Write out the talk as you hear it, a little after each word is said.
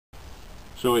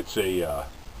So it's a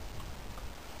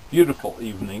beautiful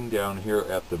evening down here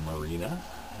at the marina.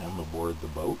 I'm aboard the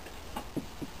boat.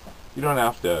 You don't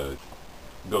have to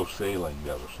go sailing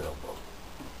to have a sailboat.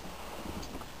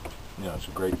 You know, it's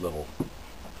a great little...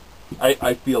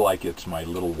 I feel like it's my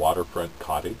little waterfront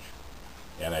cottage,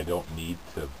 and I don't need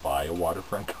to buy a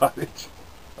waterfront cottage.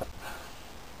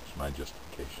 It's my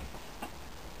justification.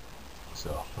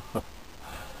 So,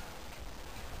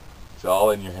 it's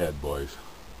all in your head, boys.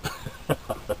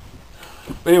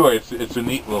 But anyway, it's a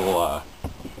neat little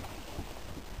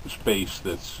space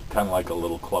that's kind of like a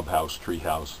little clubhouse,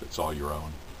 treehouse. It's all your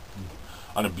own.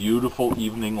 On a beautiful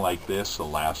evening like this, the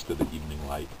last of the evening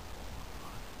light.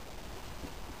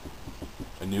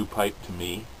 A new pipe to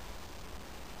me.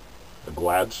 A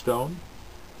Gladstone.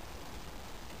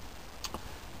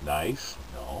 Nice.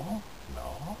 No.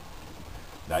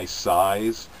 Nice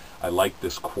size. I like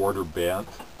this quarter bent.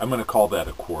 I'm going to call that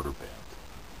a quarter bent.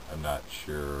 I'm not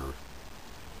sure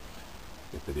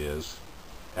if it is.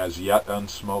 As yet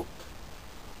unsmoked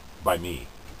by me.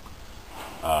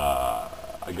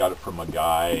 I got it from a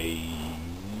guy,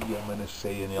 I'm going to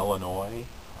say in Illinois,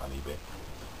 on eBay,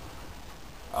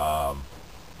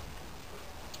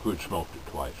 who had smoked it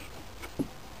twice.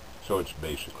 So it's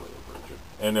basically a virgin.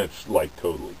 And it's like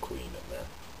totally clean in there.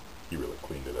 He really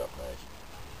cleaned it up nice.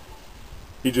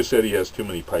 He just said he has too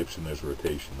many pipes in his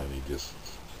rotation and he just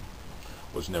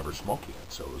was never smoking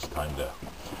it. So it was time to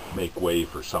make way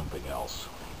for something else.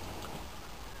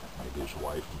 Maybe his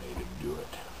wife made him do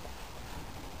it.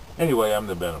 Anyway, I'm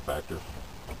the benefactor.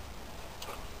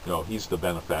 No, he's the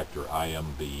benefactor. I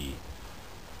am the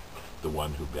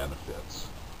one who benefits.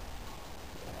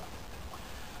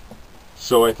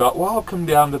 So I thought, well, I'll come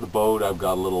down to the boat. I've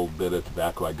got a little bit of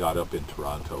tobacco I got up in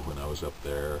Toronto when I was up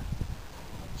there.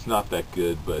 It's not that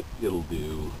good, but it'll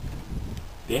do.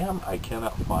 Damn, I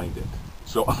cannot find it.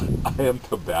 So I am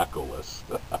tobaccoless.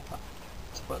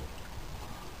 It's funny.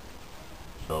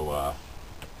 So,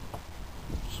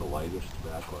 it's the lightest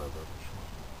tobacco I've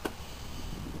ever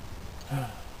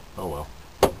smoked. Oh well.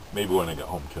 Maybe when I get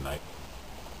home tonight,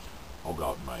 I'll go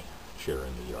out in my chair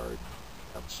in the yard,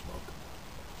 have a smoke.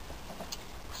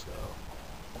 So,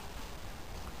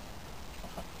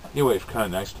 anyway, it's kind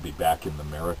of nice to be back in the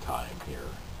maritime here,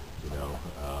 you know.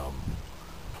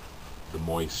 The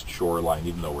moist shoreline,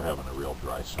 even though we're having a real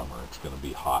dry summer, it's going to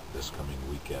be hot this coming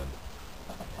weekend.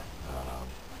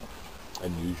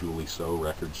 Unusually so,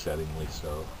 record-settingly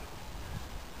so.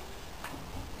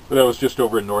 But I was just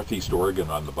over in Northeast Oregon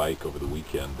on the bike over the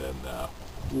weekend, and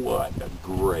what a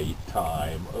great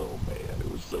time. Oh man, it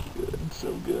was so good,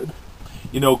 so good.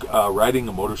 You know, riding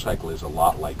a motorcycle is a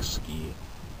lot like skiing,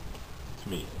 to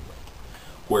me anyway,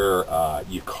 where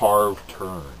you carve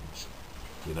turns,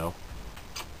 you know.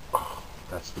 Oh,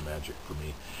 that's the magic for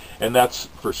me. And that's,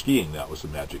 for skiing, that was the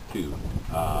magic too.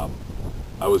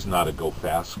 I was not a go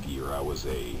fast skier. I was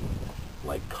a,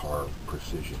 like, carved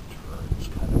precision turns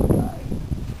kind of a guy.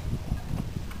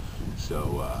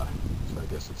 So I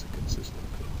guess it's a consistent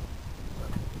thing.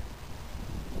 But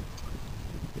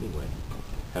anyway,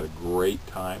 had a great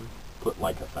time. Put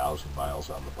like 1,000 miles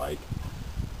on the bike.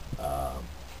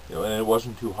 You know, and it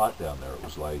wasn't too hot down there. It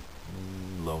was like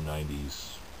low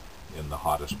 90s in the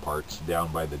hottest parts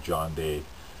down by the John Day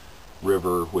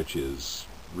River, which is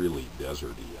really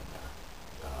deserty in there.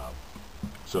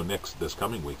 So this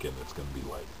coming weekend, it's going to be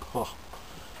like, oh.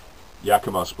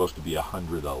 Yakima's supposed to be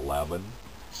 111.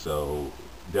 So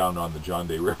down on the John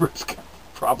Day River, it's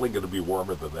probably going to be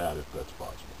warmer than that if that's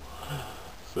possible.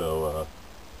 So,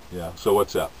 yeah. So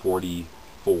what's that,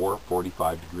 44,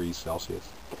 45 degrees Celsius?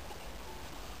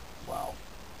 Wow.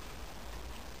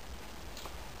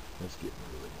 It's getting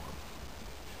really warm.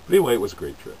 But anyway, it was a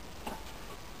great trip.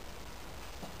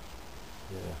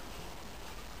 Yeah.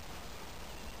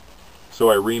 So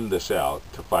I reamed this out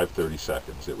to 5/30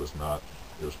 seconds. It was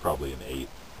probably an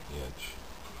 8-inch.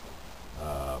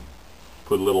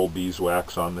 Put a little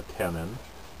beeswax on the tenon.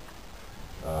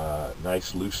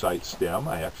 Nice lucite stem.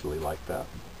 I actually like that.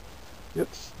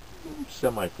 It's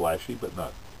semi-flashy, but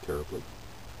not terribly.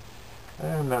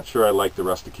 I'm not sure I like the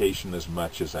rustication as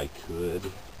much as I could,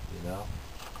 you know.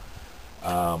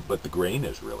 But the grain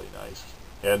is really nice.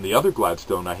 And the other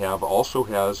Gladstone I have also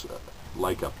has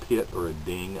like a pit or a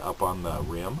ding up on the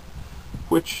rim,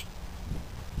 which,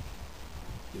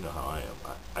 you know how I am.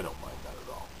 I don't mind that at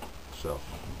all. So,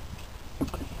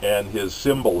 and his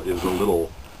symbol is a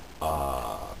little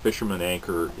fisherman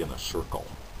anchor in a circle.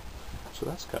 So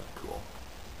that's kind of cool.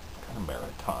 Kind of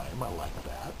maritime. I like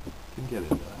that. Can get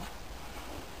into that.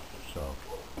 So,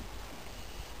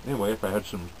 anyway, if I had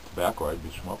some tobacco, I'd be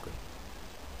smoking.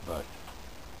 But,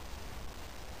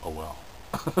 oh well.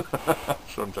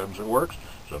 Sometimes it works,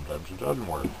 sometimes it doesn't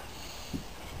work.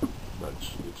 But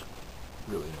it's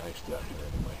really nice down here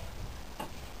anyway.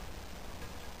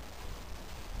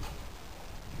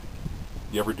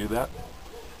 You ever do that?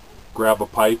 Grab a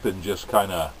pipe and just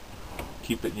kind of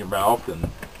keep it in your mouth and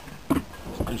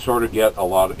sort of get a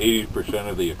lot of 80%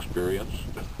 of the experience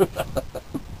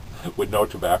with no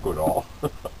tobacco at all.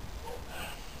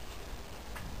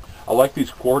 I like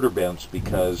these quarter bents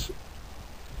because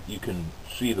you can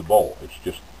see the bowl. It's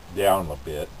just down a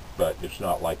bit, but it's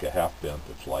not like a half bent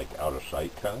that's like out of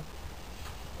sight kind of.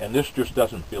 And this just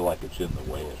doesn't feel like it's in the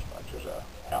way as much as a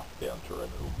half bent or a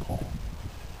new palm,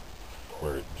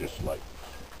 where it just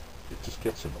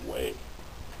gets in the way.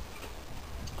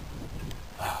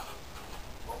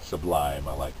 Sublime,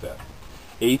 I like that.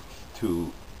 1/8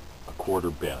 to a quarter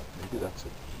bent. Maybe that's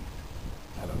it.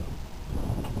 I don't know.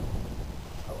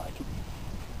 I like it.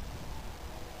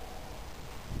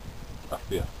 A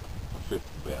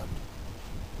fifth bend.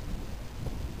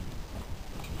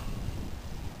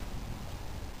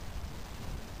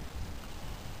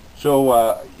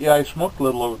 So, yeah, I smoked a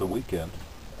little over the weekend.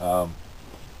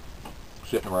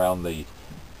 Sitting around the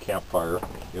campfire.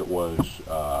 It was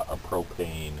a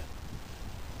propane,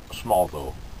 small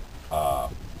though,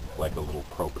 like a little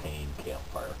propane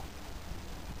campfire.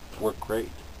 It worked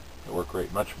great. It worked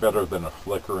great. Much better than a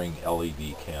flickering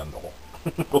LED candle,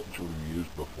 which we've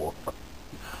used before.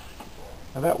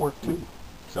 And that worked too,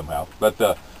 somehow.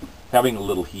 But having a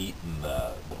little heat and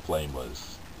the flame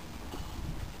was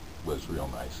real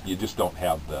nice. You just don't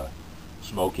have the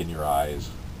smoke in your eyes,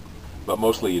 but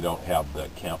mostly you don't have the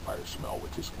campfire smell,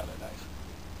 which is kind of nice.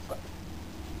 But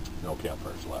no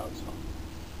campfires allowed, so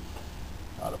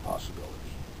not a possibility.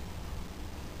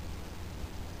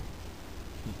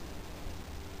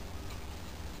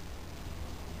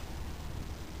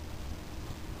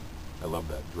 I love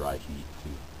that dry heat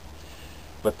too.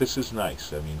 But this is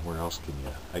nice. I mean, where else can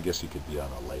you? I guess you could be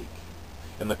on a lake.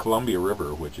 And the Columbia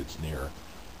River, which it's near,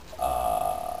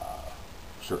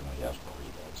 certainly has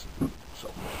marinas.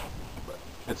 So, but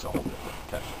it's a whole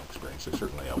different kind of experience. There's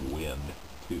certainly a wind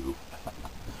too.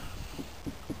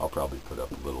 I'll probably put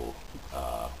up a little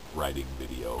riding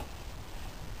video,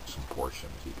 some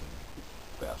portions you can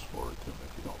fast forward to them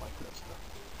if you don't like that stuff.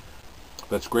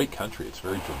 But it's great country. It's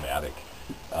very dramatic.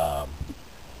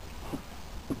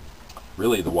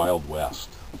 Really the Wild West.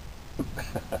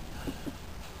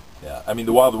 Yeah, I mean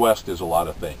the Wild West is a lot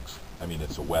of things. I mean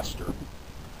it's a Western.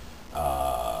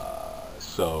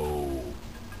 So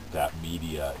that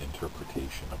media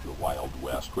interpretation of the Wild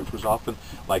West, which was often,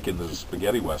 like in the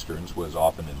spaghetti westerns, was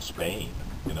often in Spain,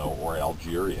 you know, or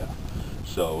Algeria.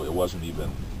 So it wasn't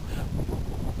even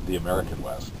the American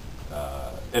West.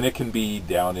 And it can be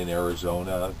down in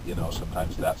Arizona, you know,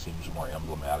 sometimes that seems more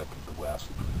emblematic of the West.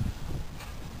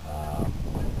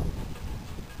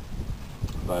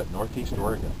 But Northeast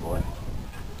Oregon, boy.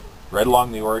 Right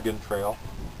along the Oregon Trail.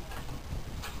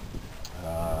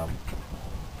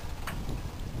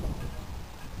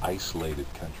 Isolated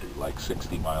country, like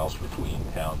 60 miles between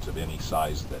towns of any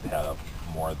size that have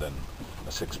more than a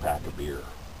 6-pack of beer,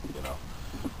 you know.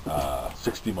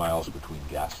 60 miles between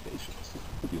gas stations,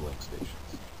 fueling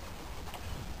stations.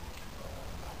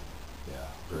 Yeah,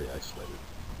 very isolated.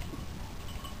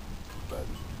 But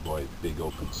boy, big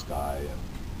open sky and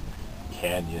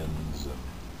canyons and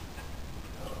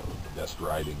the best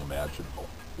riding imaginable,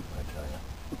 I tell you.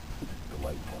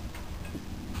 Delightful.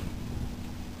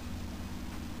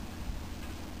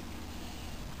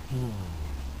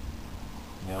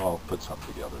 Now I'll put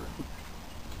something together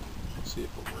and see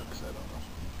if it works. I don't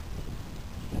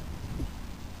know.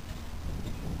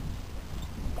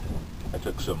 I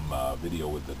took some video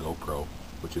with the GoPro,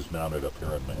 which is mounted up here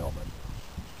on my helmet.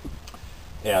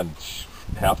 And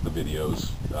half the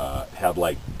videos had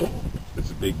like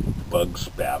this big bug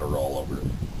spatter all over it.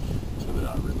 So they're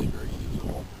not really very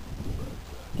usable. But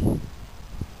yeah,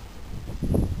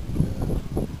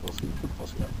 we'll see how it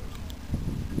goes.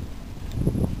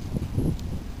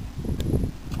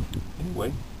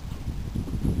 Anyway,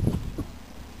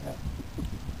 yeah.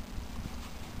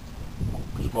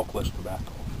 Smokeless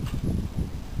tobacco.